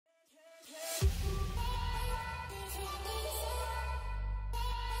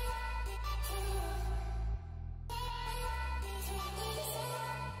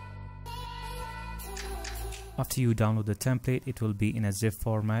After you download the template, it will be in a zip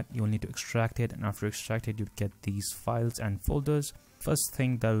format. You'll need to extract it, and after extract it, you get these files and folders. First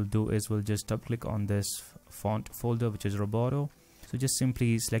thing that we'll do is we'll just double click on this font folder, which is Roboto. So just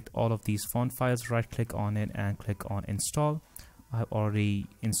simply select all of these font files, right click on it and click on install. I have already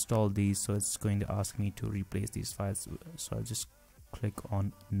installed these, so it's going to ask me to replace these files, so I'll just click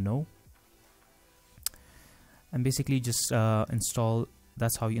on no, and basically just install.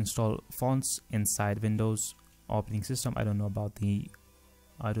 That's how you install fonts inside Windows operating system. I don't know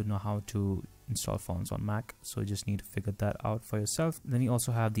how to install fonts on Mac, so you just need to figure that out for yourself. Then you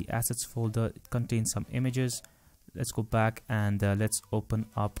also have the assets folder. It contains some images. Let's go back and let's open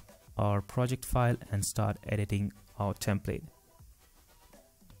up our project file and start editing our template.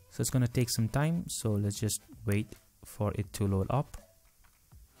 So it's going to take some time, so let's just wait for it to load up.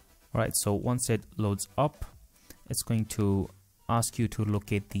 Alright, so once it loads up, it's going to ask you to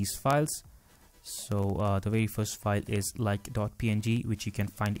locate these files. So the very first file is like.png, which you can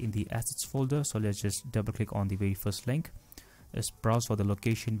find in the assets folder. So let's just double click on the very first link. Let's browse for the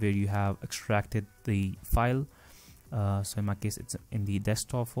location where you have extracted the file. So in my case, it's in the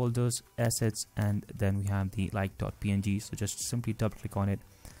desktop folders, assets, and then we have the like.png. So just simply double click on it,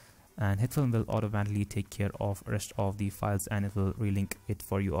 and Hitfilm will automatically take care of rest of the files, and it will relink it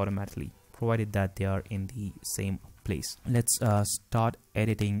for you automatically, provided that they are in the same place. Let's start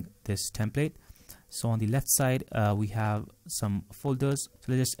editing this template. So on the left side, we have some folders.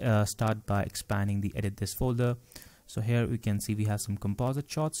 So let's just start by expanding the edit this folder. So here we can see we have some composite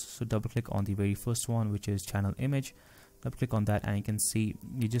shots. So double click on the very first one, which is channel image. Double click on that, and you can see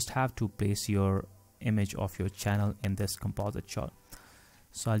you just have to place your image of your channel in this composite shot.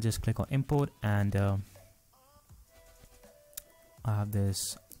 So I'll just click on import, and I have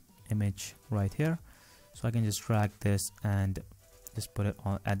this image right here. So I can just drag this and just put it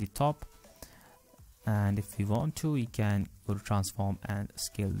on at the top. And if you want to, you can go to transform and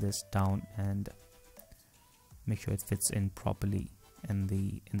scale this down and make sure it fits in properly in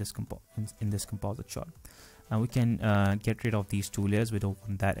this composite shot. And we can get rid of these two layers. We don't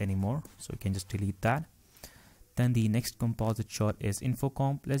want that anymore, so we can just delete that. Then the next composite shot is info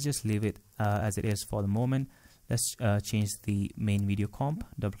comp. Let's just leave it as it is for the moment. Let's change the main video comp.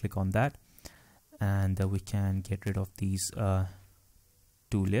 Double click on that, and we can get rid of these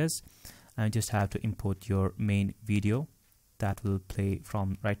two layers, and just have to import your main video that will play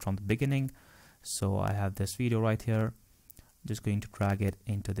right from the beginning. So I have this video right here. Just going to drag it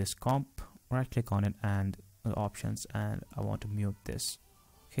into this comp, right click on it and options, and I want to mute this.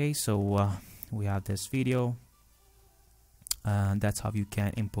 Okay, so we have this video, and that's how you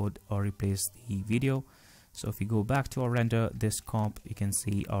can import or replace the video. So if we go back to our render this comp, you can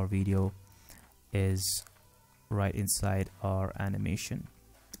see our video is right inside our animation,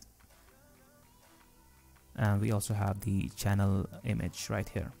 and we also have the channel image right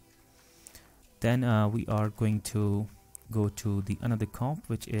here. Then we are going to go to the another comp,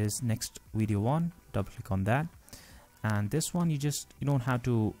 which is next video one. Double click on that, and this one you don't have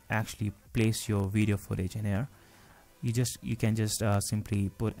to actually place your video footage in here. You can just simply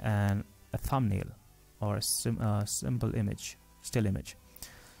put a thumbnail or a simple image, still image.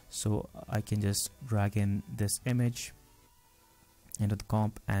 So I can just drag in this image into the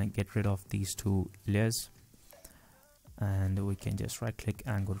comp and get rid of these two layers, and we can just right click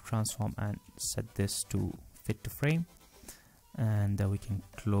and go to transform and set this to fit to frame, and we can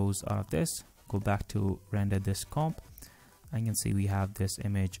close out of this, go back to render this comp, and you can see we have this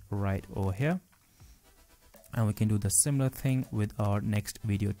image right over here. And we can do the similar thing with our next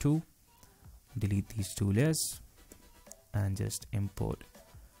video too. Delete these two layers and just import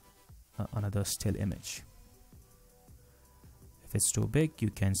another still image. If it's too big, you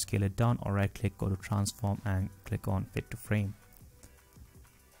can scale it down, or right click, go to transform and click on fit to frame.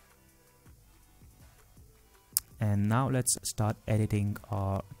 And now let's start editing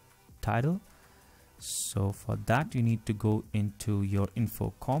our title. So for that, you need to go into your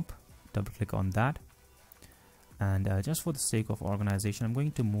info comp, double click on that, and just for the sake of organization, I'm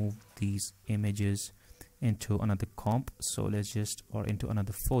going to move these images into another comp. So let's just, or into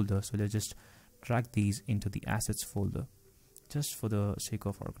another folder. So let's just drag these into the assets folder, just for the sake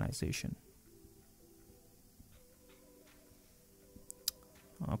of organization.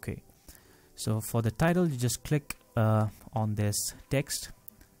 Okay, so for the title, you just click on this text.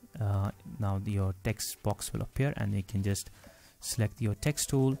 Now your text box will appear, and you can just select your text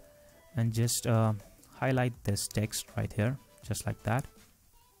tool and just highlight this text right here, just like that.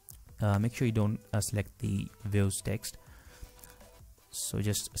 Make sure you don't select the views text. So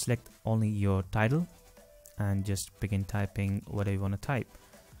just select only your title and just begin typing whatever you want to type.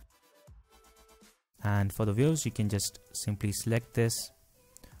 And for the views, you can just simply select this,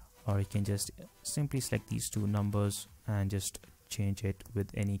 or you can just simply select these two numbers and just change it with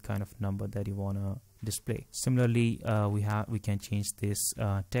any kind of number that you want to display. Similarly, we can change this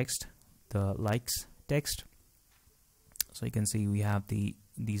text, the likes text. So you can see we have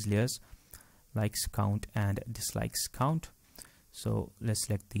these layers, likes count and dislikes count. So let's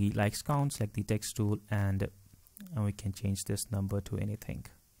select the likes count, select the text tool, and we can change this number to anything.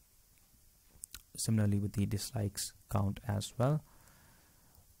 Similarly with the dislikes count as well,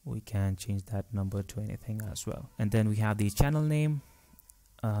 we can change that number to anything as well. And then we have the channel name.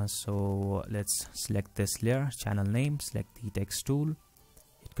 So let's select this layer, channel name, select the text tool,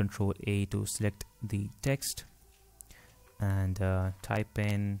 hit Ctrl A to select the text, and type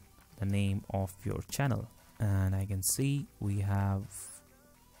in the name of your channel. And I can see we have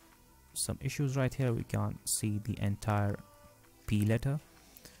some issues right here. We can't see the entire P letter,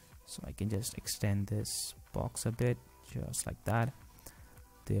 so I can just extend this box a bit, just like that.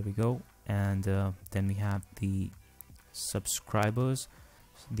 There we go. And then we have the subscribers,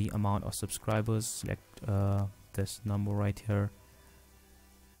 the amount of subscribers. Select this number right here.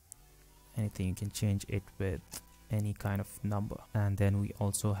 Anything, you can change it with any kind of number. And then we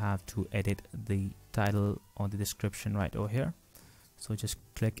also have to edit the title or the description right over here. So just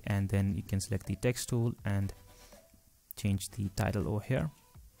click, and then you can select the text tool and change the title over here.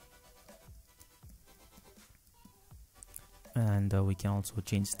 And we can also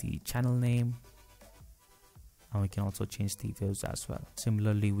change the channel name, and we can also change the views as well.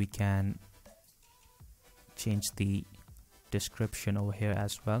 Similarly, we can change the description over here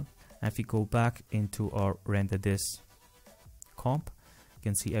as well. And if we go back into our render this comp, you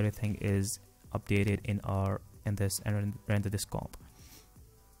can see everything is updated in this render this comp.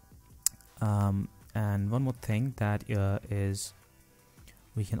 And one more thing that is,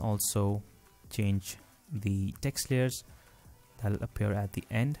 we can also change the text layers that'll appear at the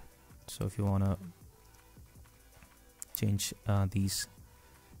end. So if you want to change these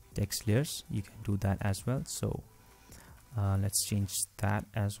text layers, you can do that as well. So let's change that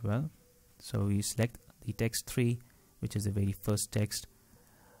as well. So you select the text 3, which is the very first text.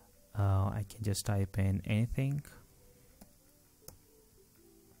 I can just type in anything,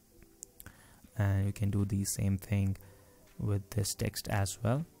 and you can do the same thing with this text as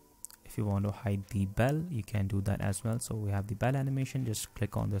well. If you want to hide the bell, you can do that as well. So we have the bell animation. Just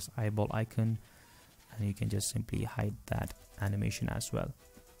click on this eyeball icon, and you can just simply hide that animation as well.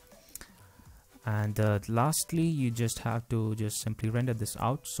 And lastly, you just have to just simply render this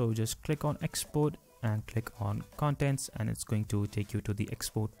out. So just click on export and click on contents, and it's going to take you to the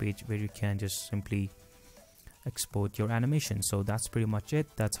export page where you can just simply export your animation. So that's pretty much it.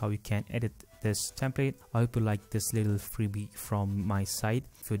 That's how you can edit this template. I hope you liked this little freebie from my side.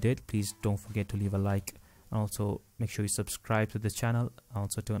 If you did, please don't forget to leave a like, and also make sure you subscribe to the channel.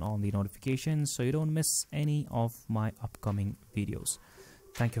 Also turn on the notifications so you don't miss any of my upcoming videos.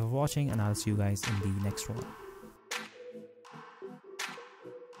 Thank you for watching, and I'll see you guys in the next one.